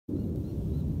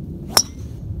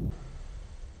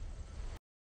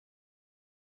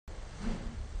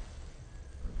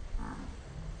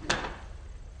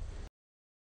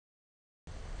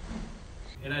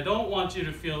And I don't want you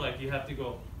to feel like you have to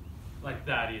go like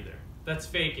that either. That's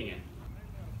faking it.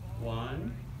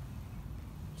 1,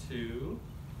 2,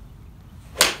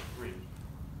 3.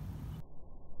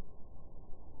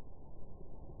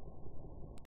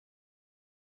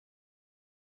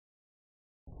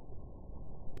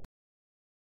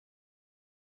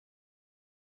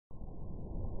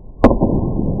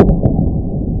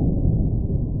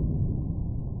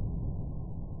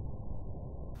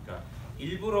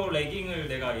 일부러 레깅을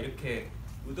내가 이렇게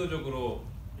의도적으로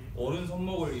오른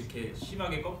손목을 이렇게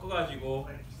심하게 꺾어가지고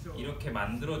이렇게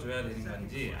만들어줘야 되는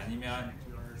건지 아니면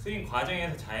스윙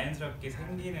과정에서 자연스럽게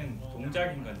생기는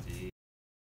동작인 건지.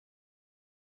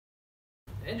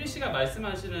 앤드류 씨가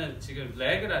말씀하시는 지금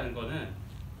레그라는 거는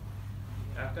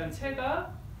약간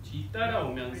채가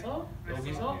뒤따라오면서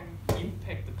여기서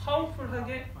임팩트,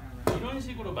 파워풀하게 이런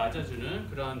식으로 맞아주는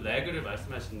그런 레그를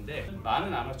말씀하시는데,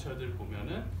 많은 아마추어들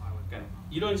보면은 약간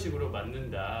이런 식으로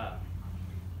맞는다,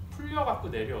 풀려갖고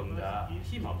내려온다,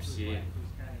 힘 없이,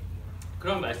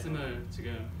 그런 말씀을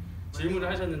지금 질문을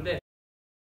하셨는데,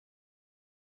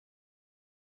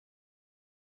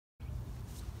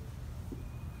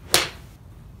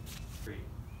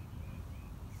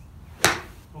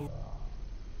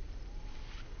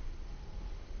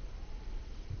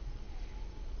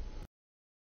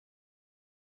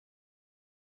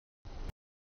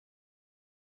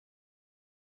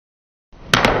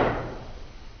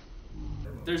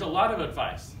 There's a lot of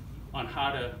advice on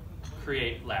how to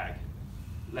create lag.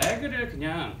 lag를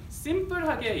그냥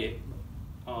심플하게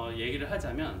얘기를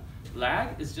하자면,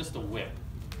 lag is just a whip.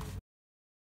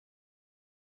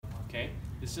 Okay?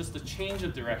 It's just a change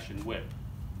of direction whip.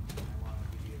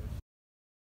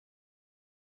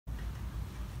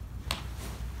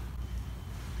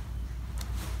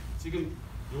 지금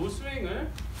요 스윙을,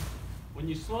 when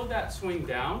you slow that swing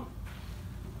down,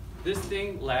 this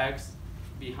thing lags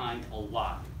behind a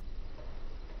lot.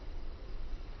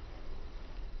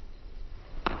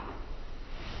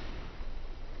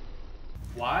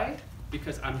 Why?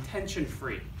 Because I'm tension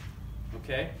free.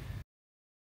 Okay?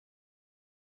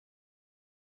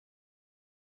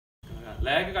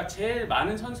 레그가 제일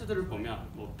많은 선수들을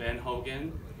보면 뭐 벤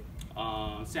호건,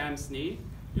 샘 스니,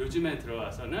 요즘에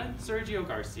들어와서는 Sergio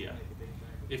Garcia.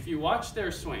 If you watch their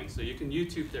swings, so you can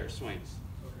YouTube their swings,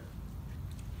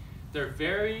 they're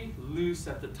very loose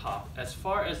at the top. As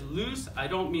far as loose, I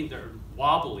don't mean they're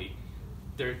wobbly.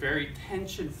 They're very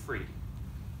tension-free.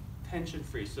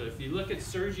 Tension-free. So if you look at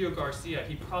Sergio Garcia,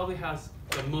 he probably has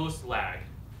the most lag.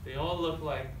 They all look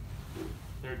like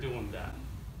they're doing that.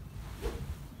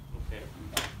 Okay.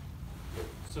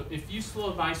 So if you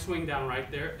slow my swing down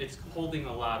right there, it's holding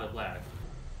a lot of lag.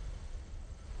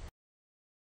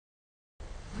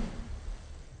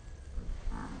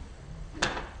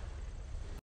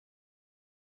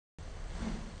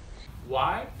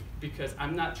 Why? Because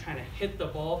I'm not trying to hit the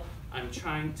ball. I'm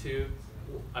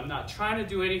not trying to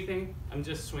do anything. I'm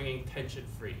just swinging tension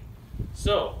free.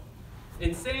 So,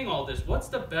 in saying all this, what's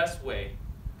the best way?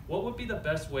 What would be the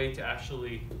best way to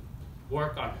actually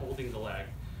work on holding the lag?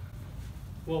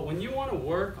 Well, when you want to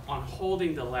work on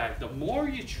holding the lag, the more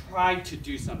you try to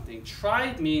do something,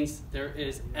 try means there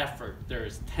is effort, there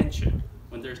is tension.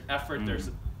 When there's effort,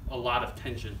 there's a lot of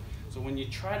tension. So when you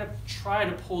try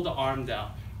to pull the arm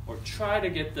down, or try to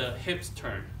get the hips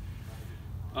turned,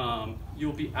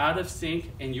 you'll be out of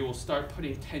sync and you will start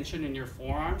putting tension in your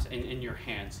forearms and in your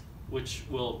hands, which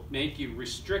will make you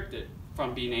restricted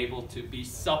from being able to be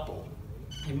supple.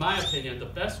 In my opinion, the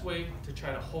best way to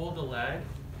try to hold the lag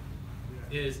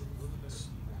is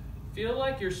feel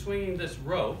like you're swinging this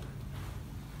rope.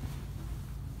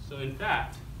 So in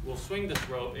fact, we'll swing this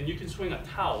rope, and you can swing a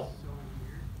towel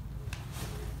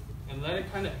and let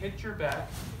it kind of hit your back.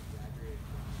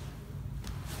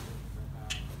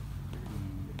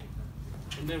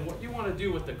 And then what you want to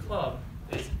do with the club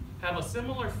is have a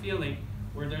similar feeling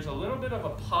where there's a little bit of a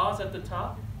pause at the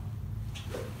top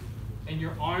and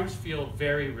your arms feel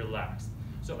very relaxed.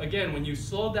 So again, when you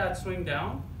slow that swing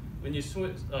down, when you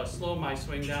slow my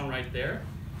swing down right there,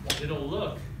 it'll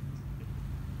look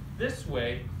this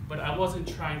way, but I wasn't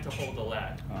trying to hold the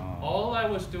lag. All I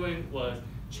was doing was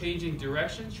changing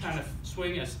direction, trying to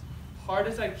swing as hard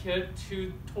as I could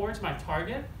towards my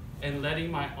target and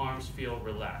letting my arms feel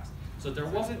relaxed. So there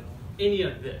wasn't any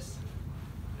of this.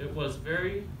 It was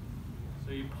very,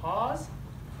 so you pause,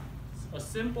 a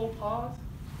simple pause.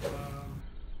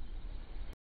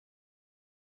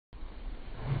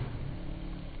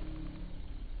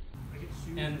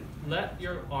 And let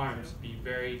your arms be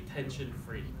very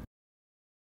tension-free.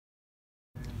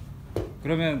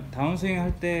 그러면 다운스윙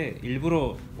할 때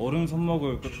일부러 오른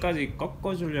손목을 끝까지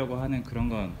꺾어주려고 하는 그런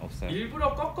건 없어요?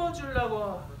 일부러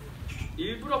꺾어주려고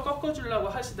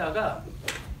하시다가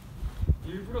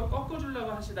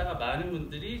많은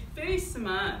분들이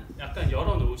페이스만 약간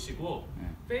열어놓으시고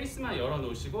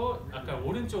약간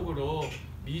오른쪽으로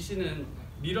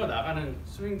밀어 나가는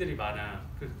스윙들이 많아.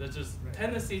 There's just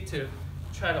tendency to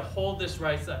try to hold this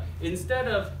right side instead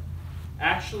of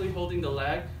actually holding the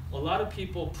leg. A lot of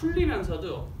people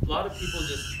풀리면서도 a lot of people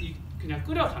just 그냥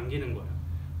끌어당기는 거예요.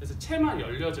 그래서 채만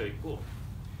열려져 있고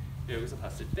여기서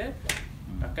봤을 때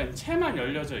약간 채만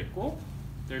열려져 있고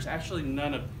there's actually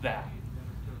none of that,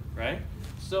 right?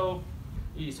 So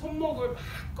이 손목을 막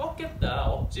꺾겠다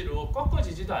억지로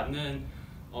꺾어지지도 않는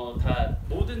다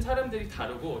모든 사람들이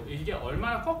다르고 이게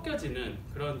얼마나 꺾여지는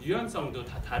그런 유연성도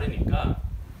다 다르니까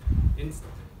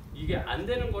이게 안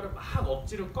되는 거를 막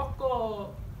억지로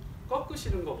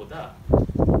꺾으시는 것보다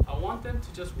I want them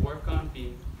to just work on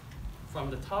being from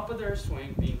the top of their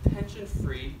swing being tension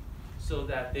free so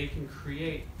that they can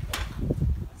create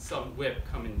some whip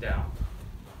coming down.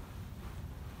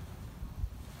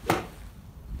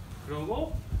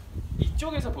 그리고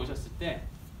이쪽에서 보셨을 때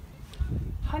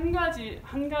한 가지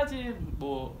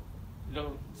뭐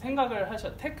이런 생각을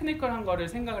테크니컬한 거를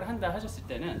생각을 한다 하셨을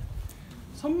때는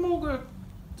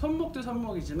손목도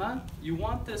손목이지만 you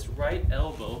want this right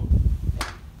elbow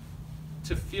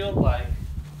to feel like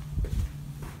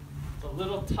a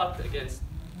little tucked against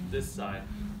this side.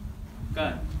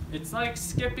 그러니까 it's like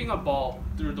skipping a ball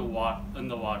through the in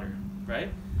the water,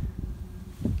 right?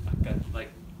 약간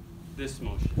like this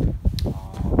motion.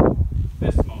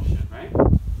 This motion, right?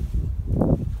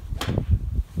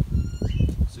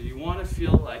 So you want to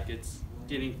feel like it's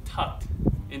getting tucked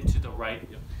into the right.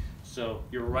 So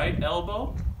your right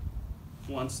elbow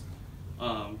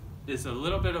is a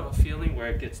little bit of a feeling where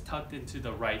it gets tucked into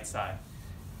the right side.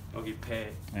 여기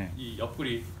배, 이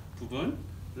옆구리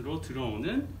부분으로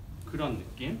들어오는 그런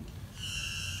느낌.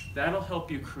 That'll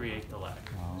help you create the lag.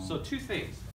 So two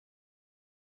things.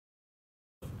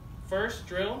 First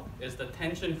drill is the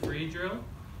tension-free drill,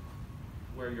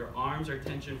 where your arms are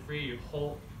tension-free. You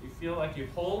feel like you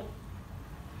hold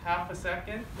half a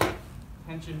second,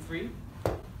 tension-free.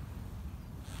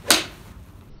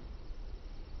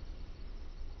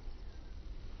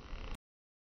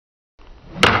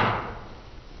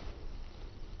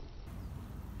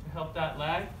 To help that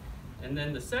lag. And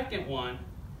then the second one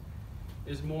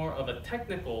is more of a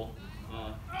technical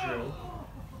drill,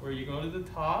 where you go to the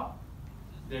top,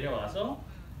 내려와서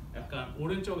약간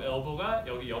오른쪽 엘보가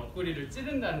여기 옆구리를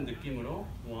찌른다는 느낌으로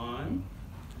one,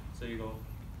 so you go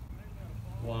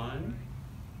 1,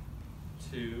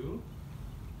 2,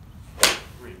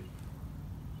 3,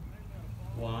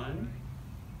 1,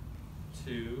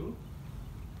 2,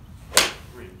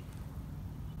 3.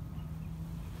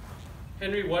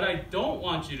 Henry, what I don't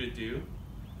want you to do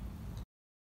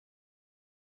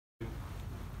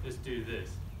is do this.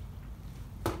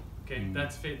 Okay,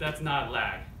 that's not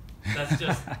lag. That's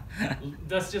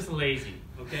just lazy.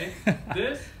 Okay,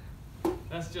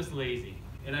 that's just lazy.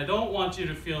 And I don't want you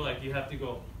to feel like you have to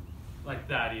go like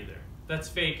that either. That's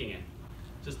faking it.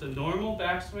 Just a normal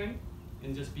backswing,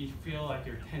 and just feel like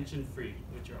you're tension free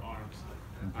with your arms.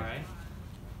 Okay. All right.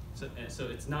 So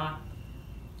it's not.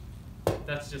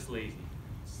 That's just lazy.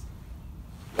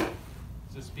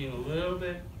 Just being a little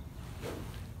bit,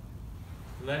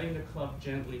 letting the club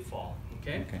gently fall.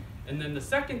 Okay? Okay. And then the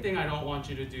second thing I don't want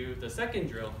you to do, the second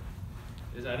drill,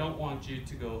 is I don't want you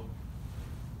to go,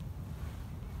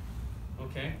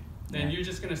 okay? Then you're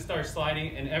just gonna start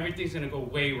sliding and everything's gonna go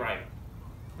way right.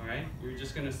 All right? You're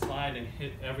just gonna slide and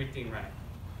hit everything right.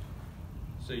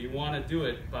 So you wanna do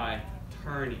it by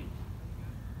turning.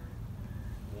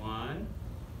 1,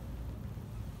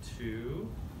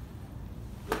 2,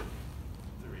 3.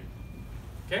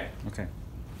 Okay? Okay.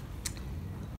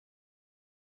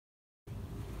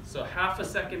 So half a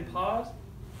second pause.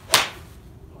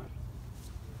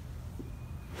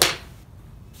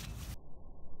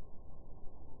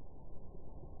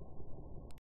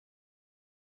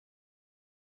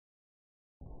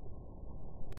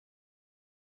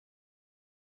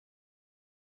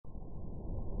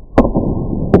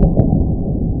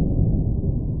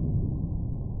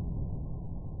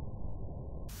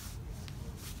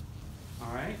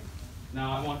 All right.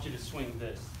 Now I want you to swing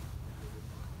this.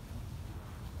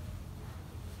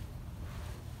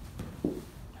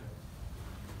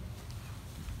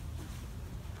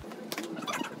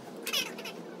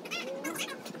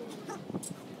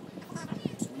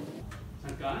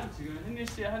 지금 헨리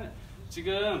씨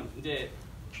지금 이제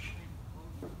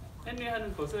헨리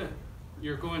하는 것은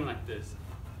you're going like this.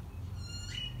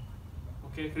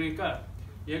 오케이, 그러니까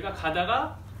얘가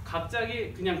가다가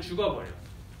갑자기 그냥 죽어버려.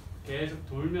 계속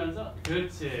돌면서,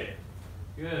 그렇지.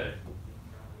 good.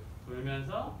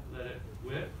 돌면서 let it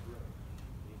whip.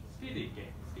 스피드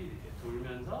있게,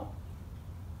 돌면서.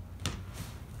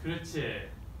 그렇지.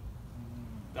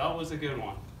 That was a good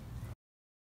one.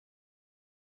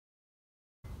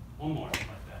 One more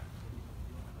like that.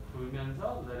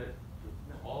 돌면서 let it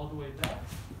all the way back.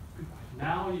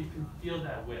 Now you can feel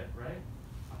that whip, right?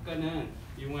 아까는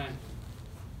you went.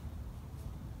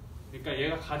 그러니까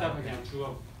얘가 가다가 그냥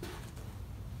죽어.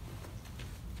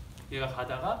 얘가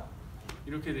가다가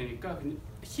이렇게 되니까 그냥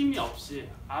힘이 없이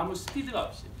아무 스피드가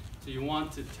없이. So you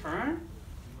want to turn.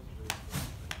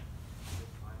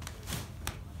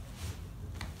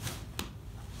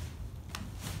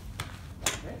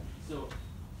 Okay? So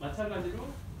마찬가지로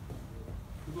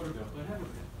그거를 몇 번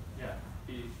해볼게요. Yeah,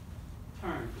 이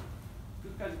turn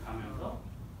끝까지 가면서.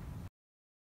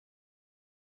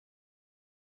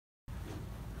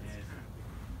 Yes.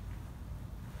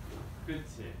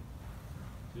 그렇지.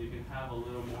 So you can have a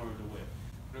little more of the whip.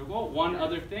 그리고 one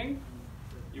other thing,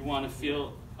 you want to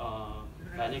feel.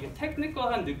 만약에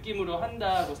테크니컬한 느낌으로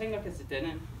한다고 생각했을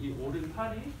때는 이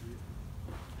오른팔이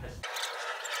다시.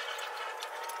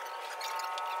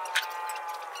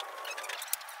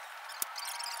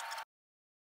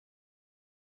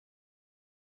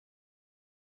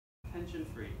 Tension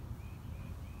free.